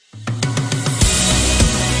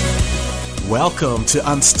Welcome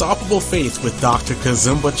to Unstoppable Faith with Dr.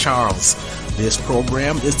 Kazumba Charles. This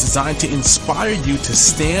program is designed to inspire you to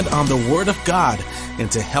stand on the Word of God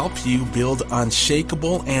and to help you build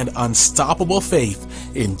unshakable and unstoppable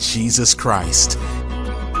faith in Jesus Christ.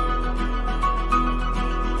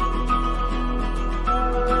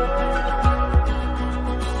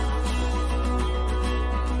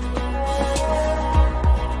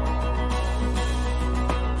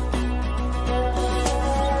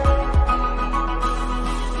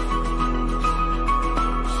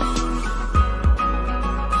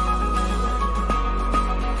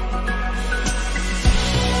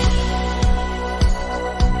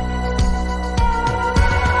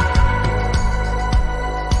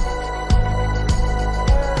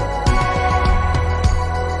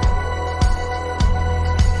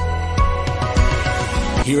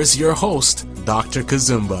 Here's your host, Dr.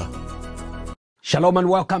 Kazumba. Shalom and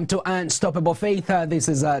welcome to Unstoppable Faith. This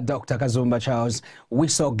is Dr. Kazumba Charles. We're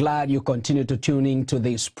so glad you continue to tune in to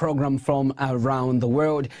this program from around the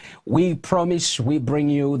world. We promise we bring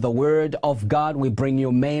you the Word of God. We bring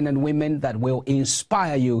you men and women that will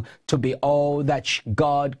inspire you to be all that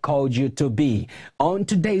God called you to be. On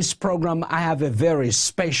today's program, I have a very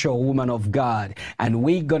special woman of God, and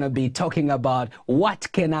we're going to be talking about what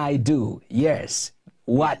can I do? Yes.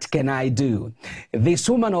 What can I do? This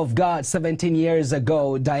woman of God, 17 years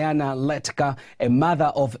ago, Diana Letka, a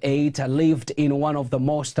mother of 8, lived in one of the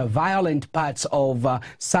most violent parts of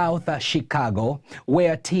South Chicago,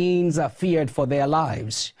 where teens feared for their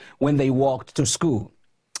lives when they walked to school.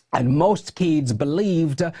 And most kids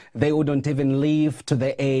believed they wouldn't even live to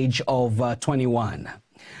the age of 21.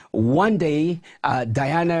 One day,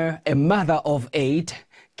 Diana, a mother of 8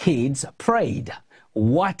 kids, prayed,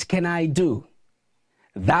 "What can I do?"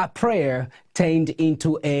 That prayer turned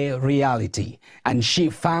into a reality, and she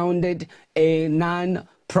founded a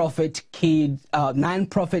non-profit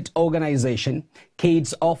organization,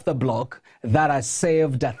 Kids Off the Block, that has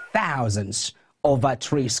saved thousands of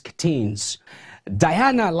at-risk teens.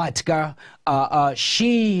 Diana Letka,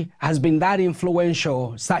 she has been that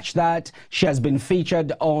influential such that she has been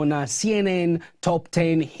featured on CNN Top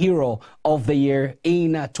 10 Hero of the Year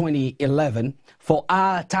in 2011 for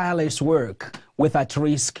her tireless work with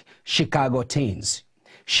at-risk Chicago teens.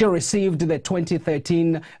 She received the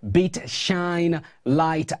 2013 Beat Shine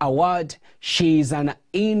Light Award. She's an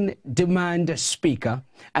in-demand speaker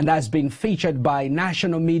and has been featured by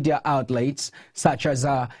national media outlets such as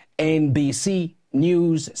NBC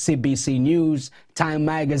News, CBC News, Time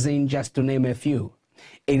Magazine, just to name a few.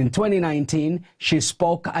 In 2019, she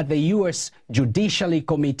spoke at the U.S. Judiciary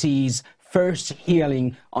Committee's first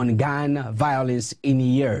hearing on gun violence in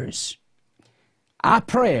years. Our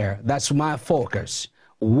prayer, that's my focus.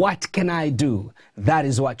 What can I do? That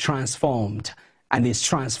is what transformed and is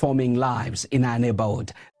transforming lives in our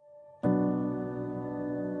neighborhood.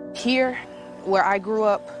 Here, where I grew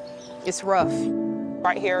up, it's rough.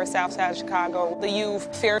 Right here in South Side of Chicago, the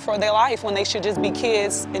youth fear for their life when they should just be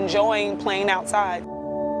kids enjoying playing outside.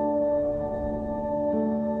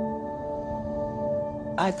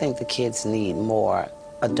 I think the kids need more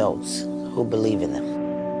adults who believe in them.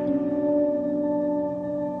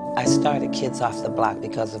 I started Kids Off the Block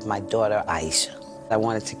because of my daughter, Aisha. I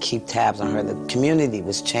wanted to keep tabs on her. The community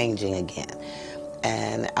was changing again,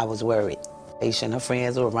 and I was worried. Aisha and her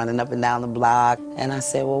friends were running up and down the block, and I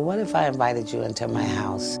said, well, what if I invited you into my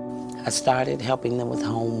house? I started helping them with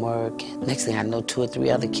homework. Next thing I know, 2 or 3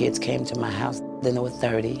 other kids came to my house. Then there were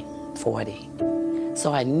 30, 40.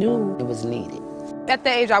 So I knew it was needed. At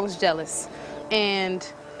that age, I was jealous, and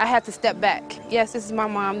I had to step back. Yes, this is my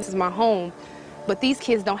mom, this is my home, but these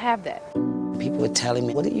kids don't have that. People were telling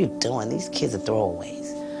me, what are you doing? These kids are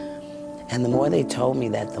throwaways. And the more they told me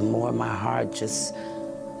that, the more my heart just,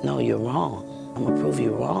 no, you're wrong. I'm gonna prove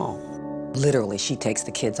you wrong. Literally, she takes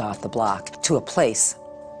the kids off the block to a place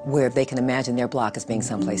where they can imagine their block as being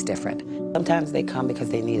someplace different. Sometimes they come because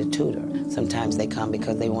they need a tutor. Sometimes they come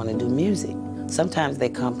because they want to do music. Sometimes they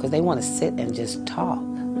come because they want to sit and just talk.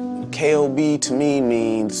 KOB to me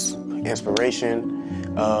means inspiration.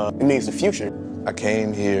 It means the future. I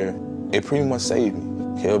came here, it pretty much saved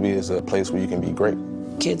me. KOB is a place where you can be great.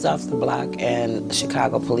 Kids Off the Block and the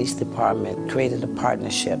Chicago Police Department created a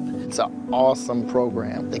partnership. It's an awesome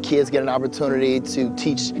program. The kids get an opportunity to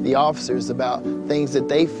teach the officers about things that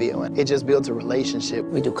they feel, and it just builds a relationship.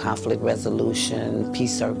 We do conflict resolution,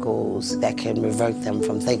 peace circles that can revert them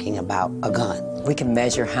from thinking about a gun. We can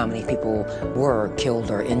measure how many people were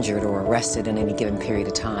killed or injured or arrested in any given period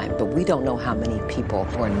of time, but we don't know how many people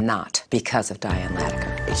were not because of Diana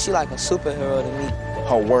Letka. She's like a superhero to me.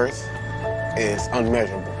 Her worth is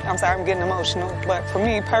unmeasurable. I'm sorry, I'm getting emotional, but for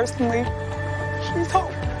me personally, She's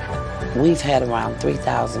hope. We've had around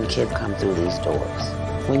 3,000 kids come through these doors.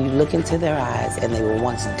 When you look into their eyes and they were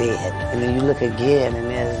once dead, and then you look again and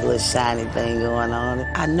there's a little shiny thing going on,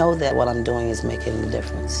 I know that what I'm doing is making a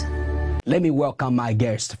difference. Let me welcome my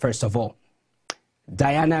guest first of all.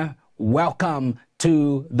 Diana, welcome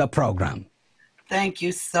to the program. Thank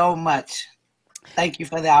you so much. Thank you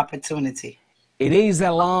for the opportunity. It is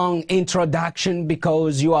a long introduction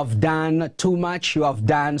because you have done too much, you have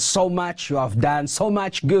done so much, you have done so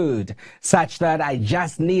much good, such that I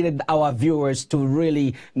just needed our viewers to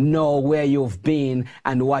really know where you've been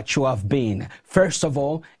and what you have been. First of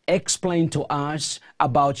all, explain to us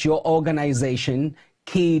about your organization,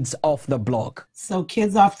 Kids Off the Block. So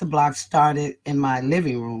Kids Off the Block started in my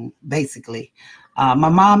living room, basically. My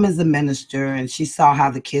mom is a minister, and she saw how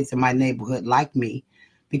the kids in my neighborhood liked me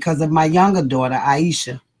because of my younger daughter,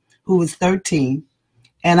 Aisha, who was 13.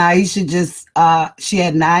 And Aisha just, she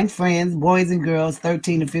had 9 friends, boys and girls,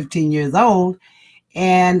 13 to 15 years old.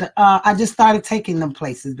 And I just started taking them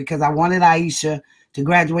places because I wanted Aisha to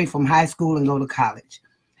graduate from high school and go to college.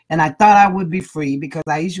 And I thought I would be free because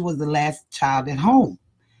Aisha was the last child at home.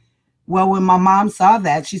 Well, when my mom saw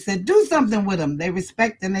that, she said, do something with them. They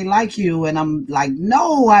respect and they like you. And I'm like,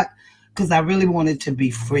 no, because I really wanted to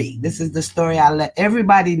be free. This is the story I let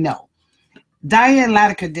everybody know. Diane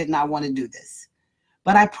Latiker did not want to do this.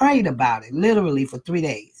 But I prayed about it, literally, for 3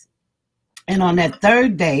 days. And on that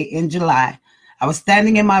 3rd day in July, I was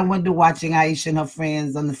standing in my window watching Aisha and her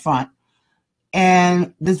friends on the front.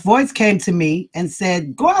 And this voice came to me and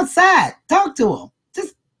said, go outside, talk to them.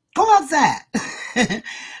 Just go outside.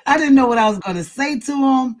 I didn't know what I was going to say to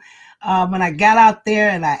them. When I got out there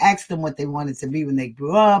and I asked them what they wanted to be when they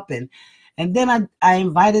grew up. And then I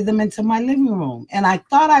invited them into my living room. And I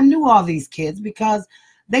thought I knew all these kids because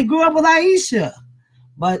they grew up with Aisha.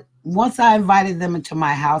 But once I invited them into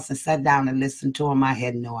my house and sat down and listened to them, I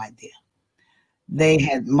had no idea. They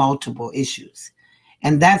had multiple issues.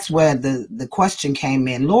 And that's where the question came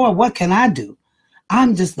in. Lord, what can I do?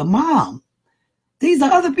 I'm just the mom. These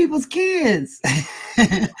are other people's kids.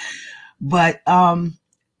 But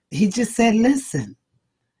he just said, listen.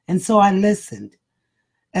 And so I listened.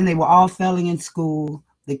 And they were all failing in school.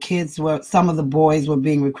 The kids were, some of the boys were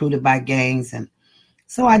being recruited by gangs. And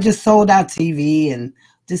so I just sold out TV and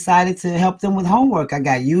decided to help them with homework. I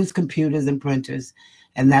got used computers and printers.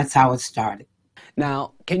 And that's how it started.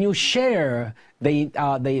 Now, can you share the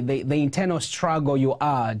internal struggle you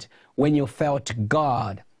had when you felt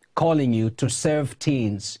God calling you to serve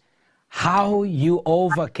teens? How you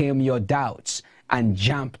overcame your doubts and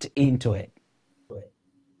jumped into it?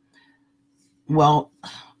 Well,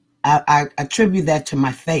 I attribute that to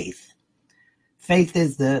my faith. Faith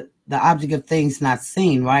is the object of things not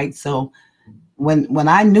seen, right? So when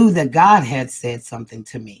I knew that God had said something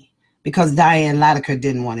to me, because Diane Latiker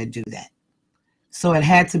didn't want to do that. So it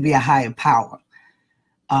had to be a higher power.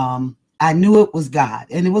 I knew it was God,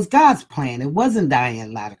 and it was God's plan. It wasn't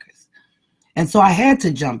Diane Latiker's. And so I had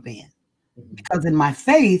to jump in because in my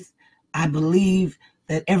faith, I believe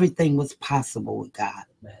that everything was possible with God.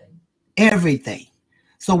 Everything.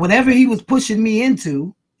 So whatever he was pushing me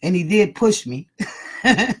into, and he did push me,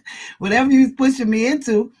 whatever he was pushing me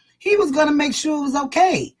into, he was going to make sure it was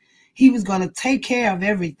okay. He was going to take care of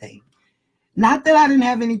everything. Not that I didn't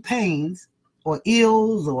have any pains or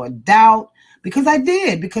ills or doubt, because I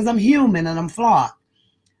did, because I'm human and I'm flawed.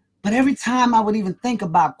 But every time I would even think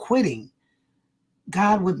about quitting,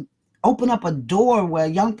 God would open up a door where a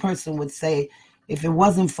young person would say, if it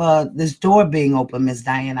wasn't for this door being open, Miss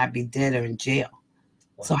Diane, I'd be dead or in jail.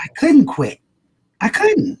 Wow. So I couldn't quit. I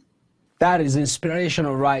couldn't. That is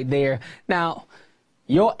inspirational right there. Now,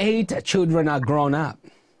 your 8 children are grown up.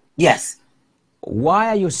 Yes. Why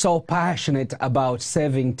are you so passionate about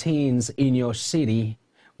serving teens in your city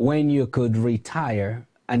when you could retire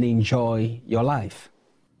and enjoy your life?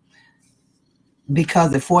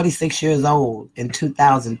 Because at 46 years old in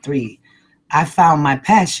 2003, I found my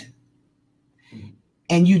passion.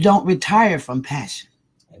 And you don't retire from passion.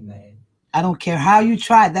 Amen. I don't care how you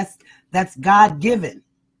try. That's God-given.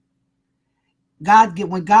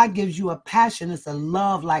 When God gives you a passion, it's a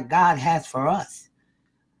love like God has for us.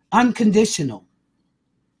 Unconditional,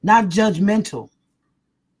 not judgmental.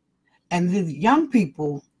 And the young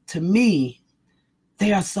people, to me,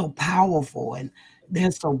 they are so powerful and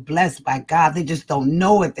they're so blessed by God. They just don't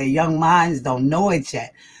know it. Their young minds don't know it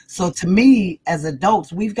yet. So to me, as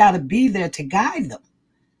adults, we've got to be there to guide them.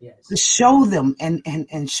 Yes. To show them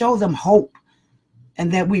and show them hope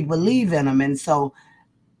and that we believe in them. And so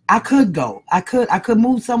I could go. I could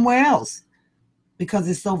move somewhere else because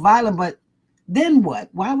it's so violent. But then what?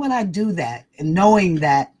 Why would I do that? And knowing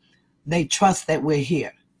that they trust that we're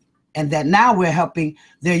here and that now we're helping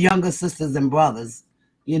their younger sisters and brothers,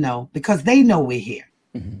 you know, because they know we're here.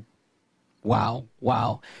 Mm-hmm. Wow,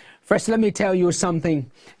 wow. First, let me tell you something.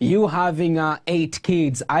 You having 8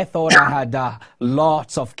 kids, I thought I had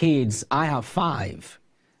lots of kids. I have 5.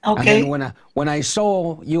 Okay. And then when I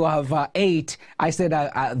saw you have 8, I said,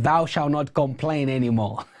 "Thou shalt not complain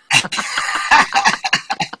anymore."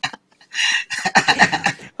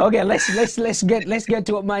 Okay, let's get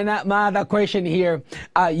to my other question here.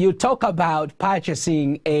 You talk about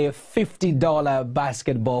purchasing a $50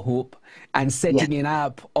 basketball hoop and setting it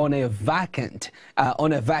up on a vacant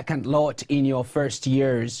lot in your first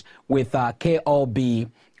years with KOB.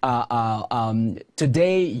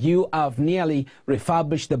 Today you have nearly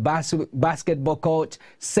refurbished the basketball court,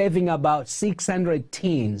 saving about 600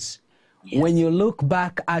 teens. Yes. When you look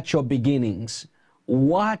back at your beginnings,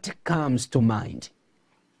 what comes to mind?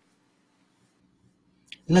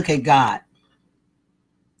 Look at God.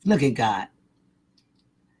 Look at God.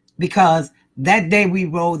 Because that day we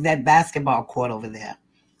rode that basketball court over there,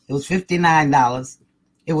 it was $59.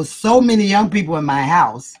 It was so many young people in my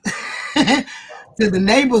house. So the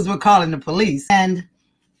neighbors were calling the police. And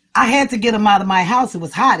I had to get them out of my house. It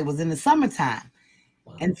was hot. It was in the summertime.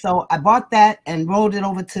 Wow. And so I bought that and rode it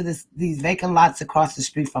over to these vacant lots across the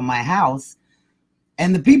street from my house.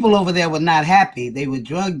 And the people over there were not happy. They were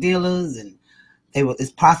drug dealers and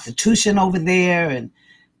it's prostitution over there, and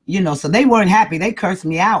you know, so they weren't happy. They cursed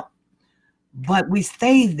me out, but we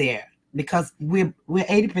stayed there because we're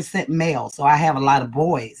 80% male. So I have a lot of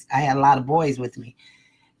boys. I had a lot of boys with me,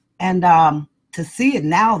 and to see it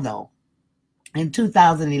now though, in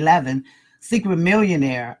 2011, Secret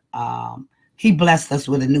Millionaire, he blessed us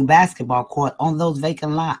with a new basketball court on those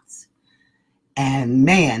vacant lots, and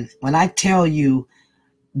man, when I tell you.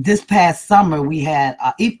 This past summer, we had,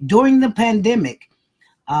 during the pandemic,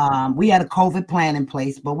 we had a COVID plan in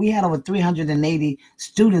place, but we had over 380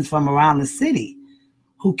 students from around the city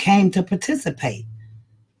who came to participate.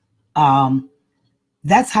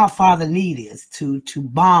 That's how far the need is to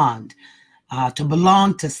bond, to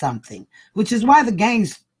belong to something, which is why the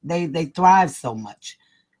gangs, they thrive so much,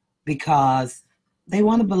 because they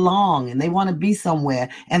want to belong and they want to be somewhere.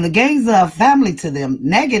 And the gangs are family to them,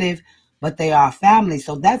 negative, but they are family.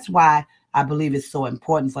 So that's why I believe it's so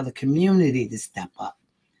important for the community to step up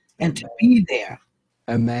and to be there.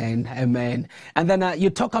 Amen, amen. And then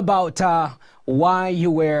you talk about why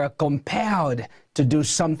you were compelled to do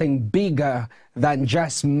something bigger than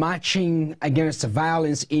just marching against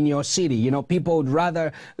violence in your city. You know, people would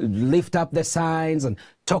rather lift up the signs and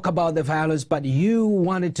talk about the violence, but you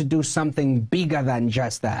wanted to do something bigger than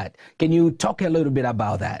just that. Can you talk a little bit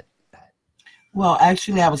about that? Well,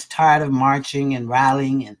 actually, I was tired of marching and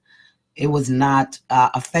rallying, and it was not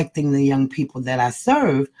affecting the young people that I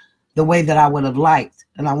serve the way that I would have liked.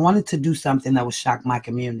 And I wanted to do something that would shock my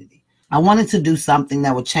community. I wanted to do something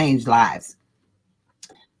that would change lives.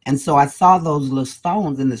 And so I saw those little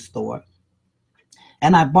stones in the store,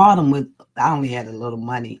 and I bought them with, I only had a little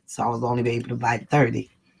money, so I was only able to buy 30.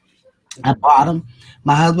 I bought them.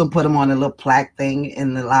 My husband put them on a little plaque thing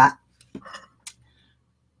in the lot.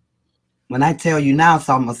 When I tell you now it's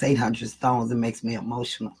almost 800 stones, it makes me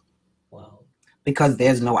emotional. Wow. Because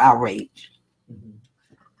there's no outrage. Mm-hmm.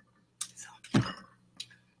 So,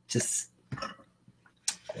 just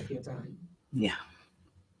take your time. Yeah.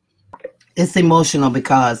 It's emotional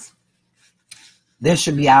because there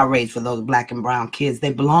should be outrage for those black and brown kids.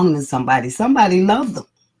 They belong to somebody. Somebody loved them.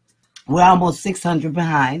 We're almost 600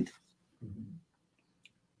 behind. Mm-hmm.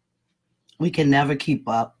 We can never keep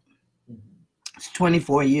up. It's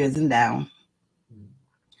 24 years and down.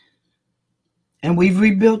 And we've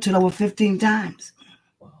rebuilt it over 15 times.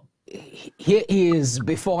 Here is,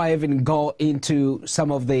 before I even go into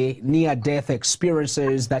some of the near-death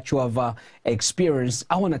experiences that you have experienced,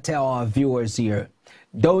 I want to tell our viewers here,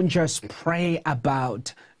 don't just pray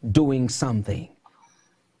about doing something.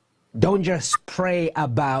 Don't just pray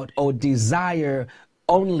about or desire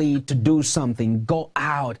only to do something. Go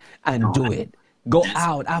out and do it. Go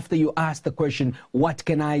out after you ask the question, what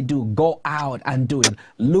can I do? Go out and do it.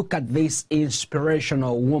 Look at this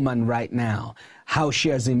inspirational woman right now, how she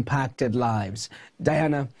has impacted lives.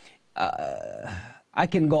 Diana, I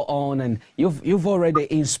can go on, and you've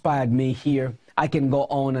already inspired me here. I can go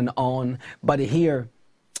on, but here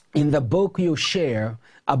in the book you share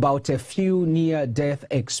about a few near-death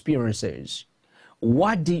experiences.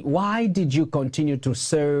 Why did you continue to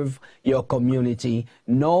serve your community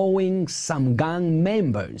knowing some gang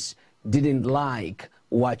members didn't like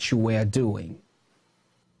what you were doing?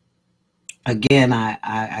 Again,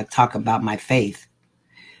 I talk about my faith.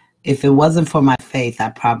 If it wasn't for my faith,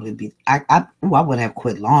 I'd probably be, I would have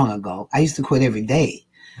quit long ago. I used to quit every day.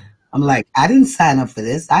 I'm like, I didn't sign up for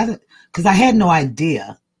this. Because I had no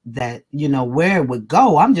idea that, where it would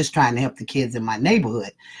go. I'm just trying to help the kids in my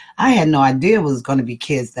neighborhood. I had no idea it was going to be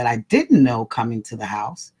kids that I didn't know coming to the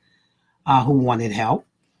house who wanted help.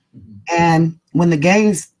 And when the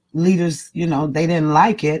gangs leaders, they didn't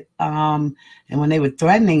like it. And when they were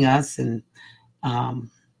threatening us and,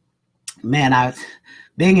 man,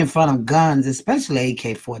 being in front of guns, especially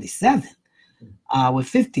AK-47, with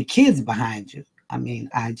 50 kids behind you. I mean,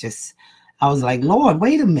 I was like, Lord,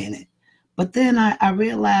 wait a minute. But then I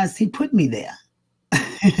realized he put me there.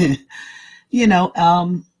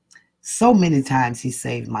 So many times he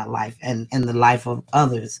saved my life and the life of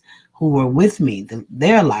others who were with me,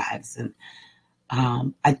 their lives. And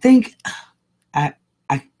I think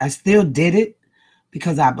I still did it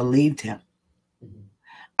because I believed him.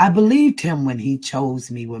 I believed him when he chose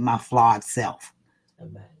me with my flawed self.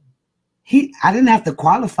 Amen. I didn't have to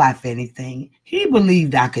qualify for anything. He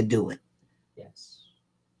believed I could do it. Yes.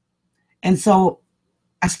 And so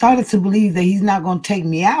I started to believe that he's not going to take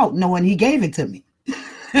me out knowing he gave it to me.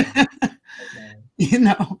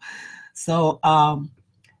 So I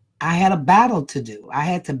had a battle to do. I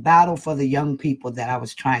had to battle for the young people that I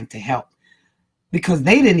was trying to help because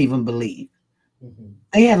they didn't even believe.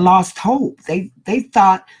 They had lost hope. They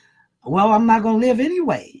thought, well, I'm not going to live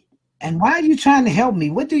anyway. And why are you trying to help me?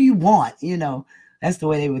 What do you want? That's the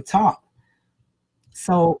way they would talk.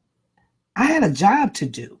 So I had a job to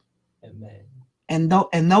do. Amen.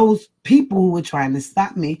 And those people who were trying to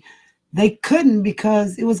stop me, they couldn't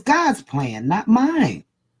because it was God's plan, not mine.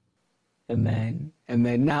 Amen.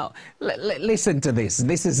 Amen. Now, listen to this.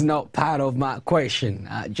 This is not part of my question.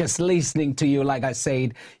 Just listening to you, like I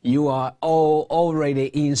said, you are already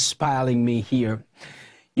inspiring me here.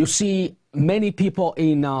 You see, many people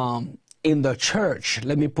in the church,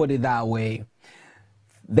 let me put it that way,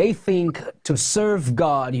 they think to serve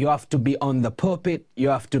God, you have to be on the pulpit, you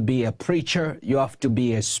have to be a preacher, you have to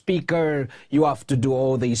be a speaker, you have to do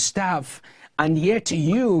all this stuff. And yet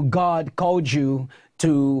you, God called you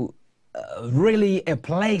to really a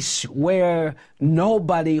place where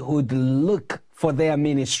nobody would look for their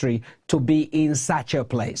ministry to be in such a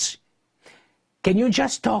place. Can you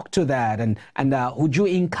just talk to that? And would you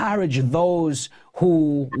encourage those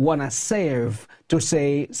who want to serve to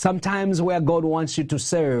say sometimes where God wants you to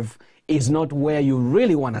serve is not where you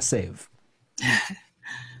really want to serve?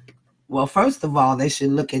 Well, first of all, they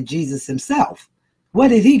should look at Jesus himself. Where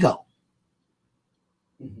did he go?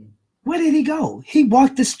 Where did he go? He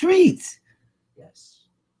walked the streets. Yes.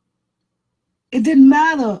 It didn't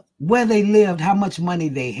matter where they lived, how much money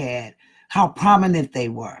they had, how prominent they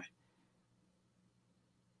were.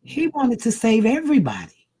 He wanted to save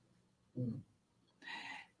everybody.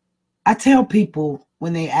 I tell people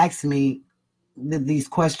when they ask me these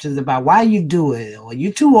questions about why you do it, or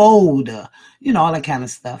you're too old, or, all that kind of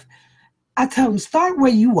stuff. I tell them, start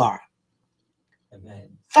where you are.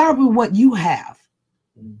 Amen. Start with what you have.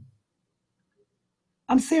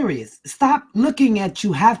 I'm serious. Stop looking at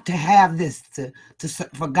you have to have this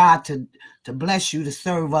for God to bless you to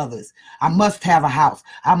serve others. I must have a house.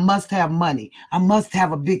 I must have money. I must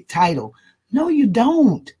have a big title. No, you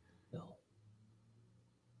don't. No.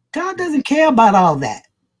 God doesn't care about all that.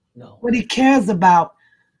 No. What he cares about,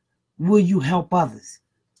 will you help others?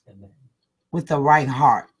 Amen. With the right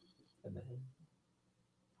heart? Amen.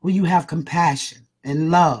 Will you have compassion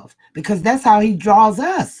and love? Because that's how he draws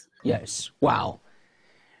us. Yes. Wow.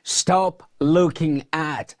 Stop looking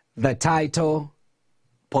at the title,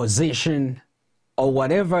 position, or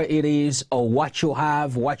whatever it is, or what you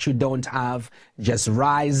have, what you don't have. Just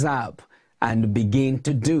rise up and begin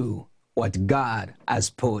to do what God has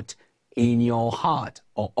put in your heart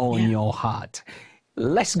or on your heart.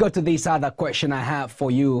 Let's go to this other question I have for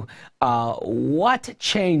you. What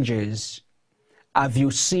changes have you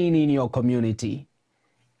seen in your community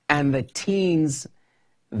and the teens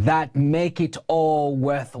that make it all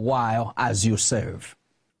worthwhile as you serve?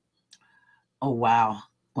 Oh, wow.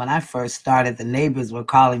 When I first started, the neighbors were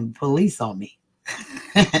calling police on me.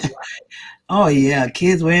 Oh, yeah.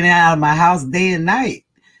 Kids were in and out of my house day and night.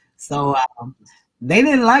 So they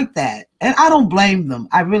didn't like that. And I don't blame them.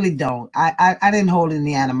 I really don't. I didn't hold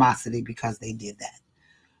any animosity because they did that.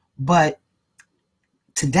 But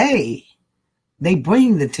today, they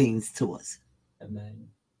bring the teens to us. Amen.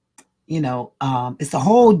 It's a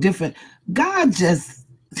whole different, God just,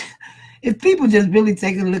 if people just really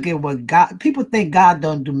take a look at what God, people think God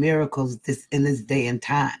don't do miracles in this day and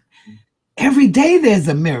time. Every day there's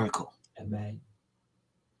a miracle. Amen.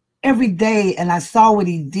 Every day. And I saw what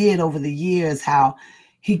he did over the years, how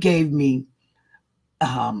he gave me,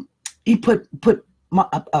 he put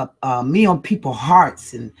me on people's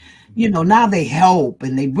hearts, and now they help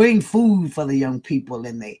and they bring food for the young people,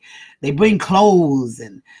 and they bring clothes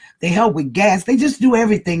and they help with gas. They just do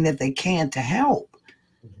everything that they can to help.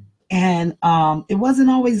 And it wasn't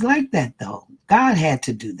always like that, though. God had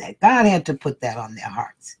to do that. God had to put that on their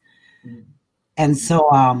hearts. And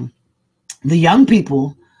so the young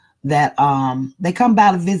people that they come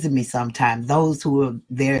by to visit me sometimes, those who were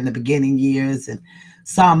there in the beginning years, and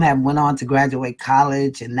some have went on to graduate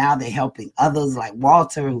college, and now they're helping others, like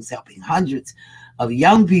Walter, who's helping hundreds of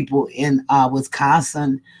young people in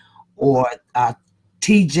Wisconsin, or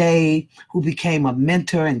TJ, who became a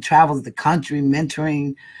mentor and travels the country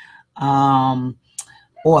mentoring,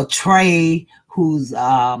 or Trey, who's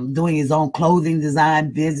doing his own clothing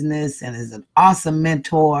design business and is an awesome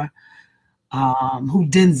mentor. Who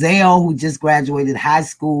Denzel, who just graduated high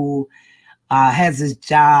school, has his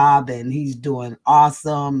job and he's doing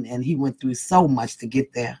awesome, and he went through so much to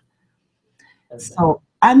get there. So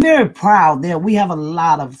I'm very proud that we have a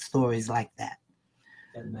lot of stories like that.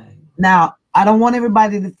 Now, I don't want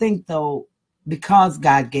everybody to think, though, because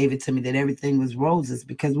God gave it to me, that everything was roses,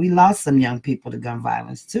 because we lost some young people to gun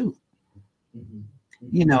violence too.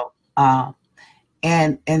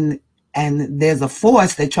 And there's a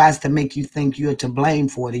force that tries to make you think you're to blame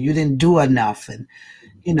for it, and you didn't do enough, and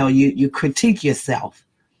you critique yourself,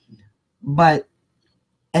 and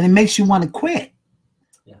it makes you want to quit.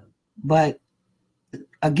 But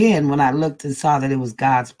again, when I looked and saw that it was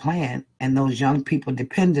God's plan and those young people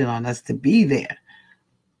depended on us to be there,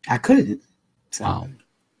 I couldn't. So.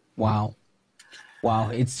 Wow.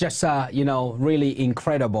 It's just really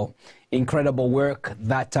incredible work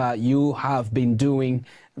that you have been doing,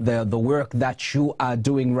 the work that you are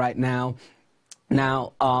doing right now.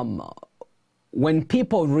 Now, when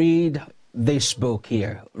people read this book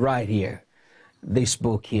here, right here, this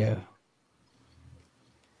book here,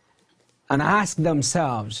 and ask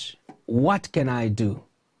themselves, what can I do?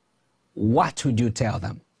 What would you tell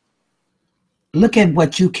them? Look at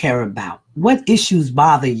what you care about. What issues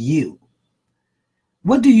bother you?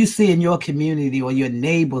 What do you see in your community or your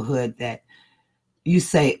neighborhood that you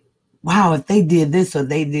say, wow, if they did this or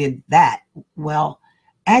they did that? Well,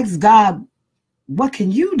 ask God, what can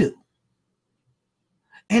you do?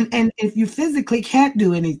 And if you physically can't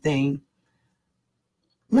do anything,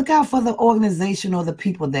 look out for the organization or the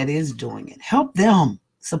people that is doing it. Help them,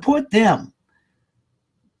 support them,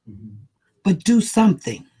 but do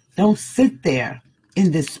something. Don't sit there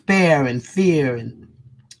in despair and fear and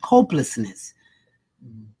hopelessness.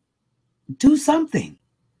 Do something,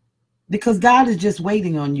 because God is just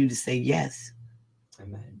waiting on you to say yes.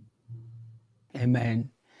 Amen.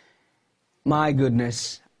 My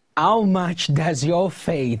goodness, how much does your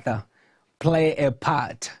faith play a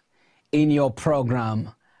part in your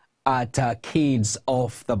program at Kids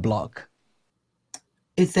Off the Block?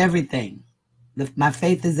 It's everything. My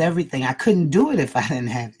faith is everything. I couldn't do it if I didn't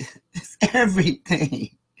have it. It's everything.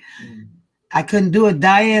 I couldn't do it.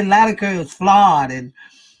 Diane Latiker is flawed and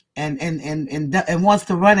wants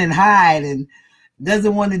to run and hide and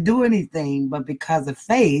doesn't want to do anything, but because of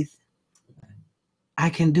faith, I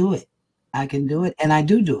can do it. I can do it, and I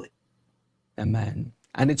do it. Amen.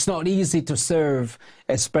 And it's not easy to serve,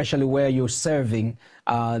 especially where you're serving.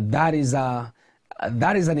 That is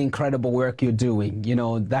an incredible work you're doing.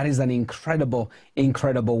 That is an incredible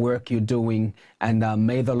work you're doing. And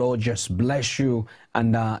may the Lord just bless you.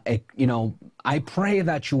 And, I pray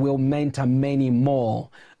that you will mentor many more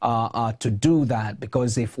to do that.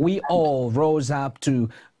 Because if we all rise to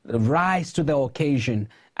the occasion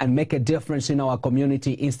and make a difference in our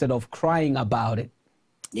community instead of crying about it,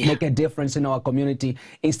 make a difference in our community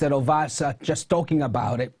instead of us just talking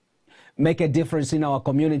about it, make a difference in our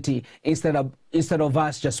community instead of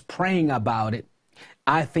us just praying about it,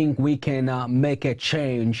 I think we can make a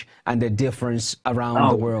change and a difference around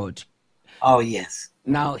the world. Oh, yes.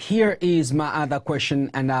 Now, here is my other question,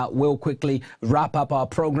 and we'll quickly wrap up our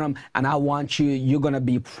program. And I want you're going to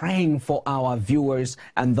be praying for our viewers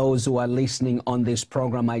and those who are listening on this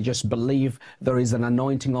program. I just believe there is an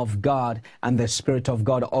anointing of God and the Spirit of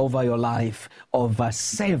God over your life of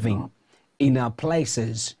saving in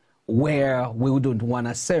places where we wouldn't want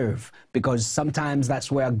to serve, because sometimes that's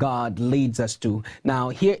where God leads us to. Now,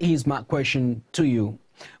 here is my question to you.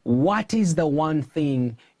 What is the one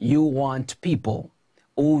thing you want people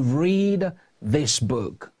who read this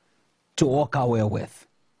book to walk away with?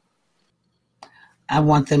 I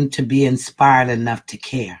want them to be inspired enough to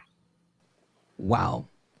care. Wow.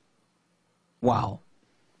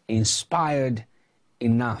 Inspired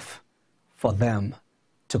enough for them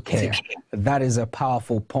to care. That is a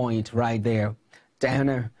powerful point right there.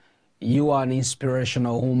 Diana, you are an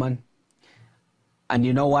inspirational woman. And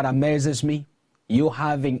you know what amazes me? You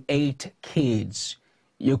having 8 kids.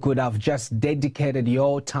 You could have just dedicated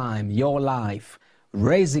your time, your life,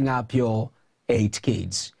 raising up your 8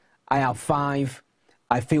 kids. I have 5.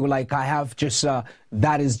 I feel like I have just,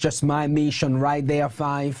 that is just my mission right there,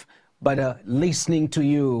 5. But listening to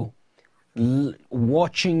you,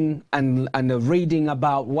 watching and reading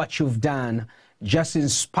about what you've done just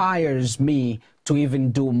inspires me to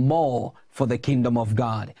even do more for the kingdom of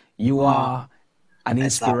God. You are an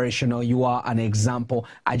inspirational, you are an example.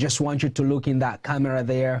 I just want you to look in that camera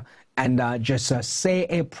there and just say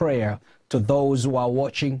a prayer to those who are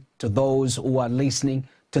watching, to those who are listening,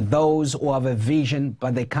 to those who have a vision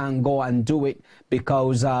but they can't go and do it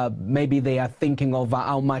because maybe they are thinking of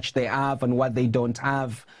how much they have and what they don't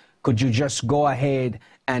have. Could you just go ahead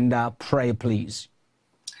and pray, please?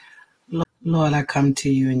 Lord, I come to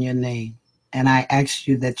you in your name, and I ask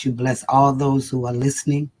you that you bless all those who are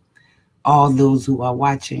listening, all those who are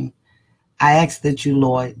watching. I ask that you,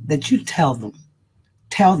 Lord, that you tell them,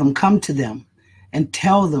 come to them, and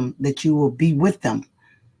tell them that you will be with them.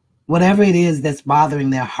 Whatever it is that's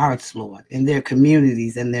bothering their hearts, Lord, in their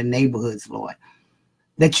communities and their neighborhoods, Lord,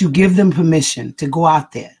 that you give them permission to go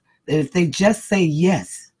out there, that if they just say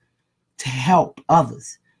yes, to help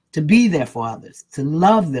others, to be there for others, to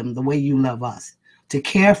love them the way you love us, to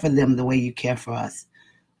care for them the way you care for us.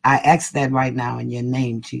 I ask that right now in your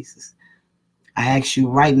name, Jesus. I ask you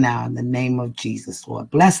right now in the name of Jesus,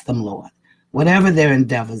 Lord. Bless them, Lord. Whatever their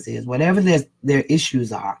endeavors is, whatever their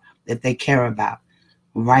issues are that they care about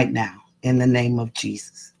right now, in the name of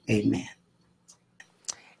Jesus. Amen.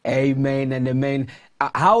 Amen and amen.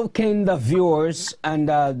 How can the viewers and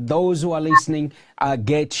those who are listening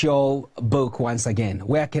get your book once again?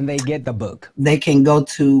 Where can they get the book? They can go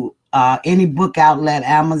to any book outlet,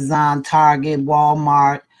 Amazon, Target,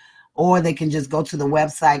 Walmart, or they can just go to the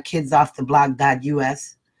website,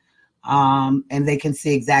 kidsofftheblock.us, and they can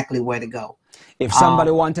see exactly where to go. If somebody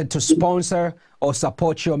wanted to sponsor or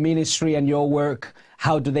support your ministry and your work,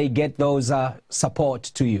 how do they get those support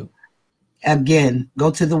to you? Again, go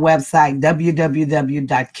to the website,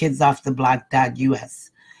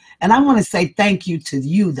 www.kidsofftheblock.us. And I want to say thank you to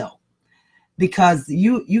you, though, because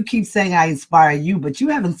you keep saying I inspire you, but you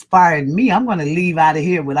have inspired me. I'm going to leave out of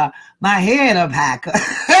here without my head up high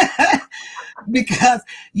because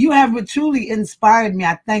you have truly inspired me.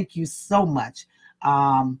 I thank you so much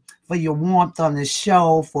for your warmth on the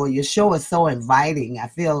show, for your show is so inviting. I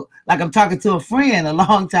feel like I'm talking to a friend, a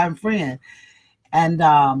longtime friend. And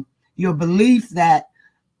your belief that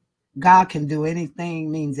God can do anything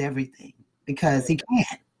means everything, because he can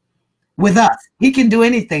with us. He can do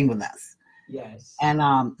anything with us. Yes. And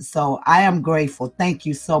so I am grateful. Thank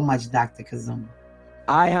you so much, Dr. Kazumba.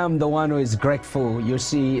 I am the one who is grateful. You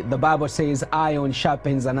see, the Bible says iron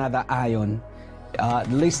sharpens another iron.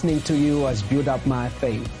 Listening to you has built up my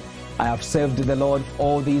faith. I have served the Lord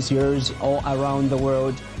all these years, all around the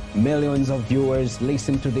world. Millions of viewers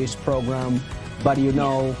listen to this program. But you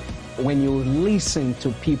know, when you listen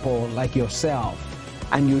to people like yourself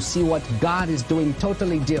and you see what God is doing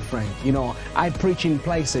totally different, you know, I preach in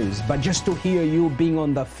places, but just to hear you being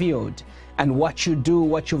on the field and what you do,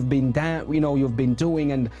 what you've been you've been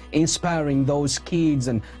doing and inspiring those kids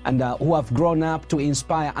and who have grown up to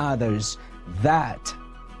inspire others, that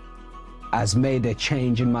has made a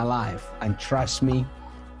change in my life. And trust me,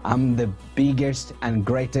 I'm the biggest and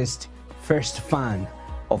greatest first fan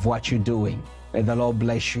of what you're doing. May the Lord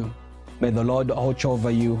bless you. May the Lord watch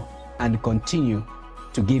over you and continue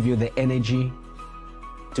to give you the energy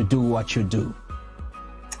to do what you do.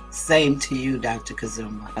 Same to you, Dr.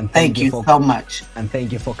 Kazumba. And thank you so much. And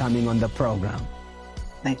thank you for coming on the program.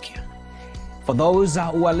 Thank you. For those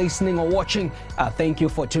who are listening or watching, thank you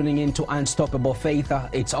for tuning in to Unstoppable Faith.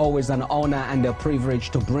 It's always an honor and a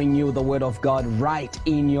privilege to bring you the Word of God right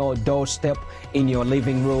in your doorstep, in your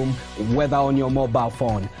living room, whether on your mobile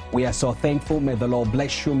phone. We are so thankful. May the Lord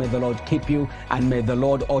bless you. May the Lord keep you. And may the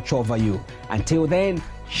Lord watch over you. Until then,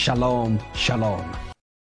 shalom, shalom.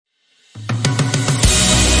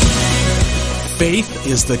 Faith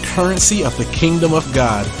is the currency of the kingdom of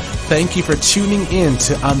God. Thank you for tuning in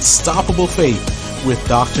to Unstoppable Faith with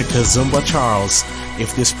Dr. Kazumba Charles.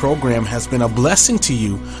 If this program has been a blessing to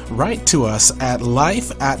you, write to us at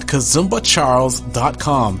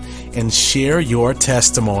life@kazumbacharles.com and share your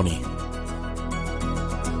testimony.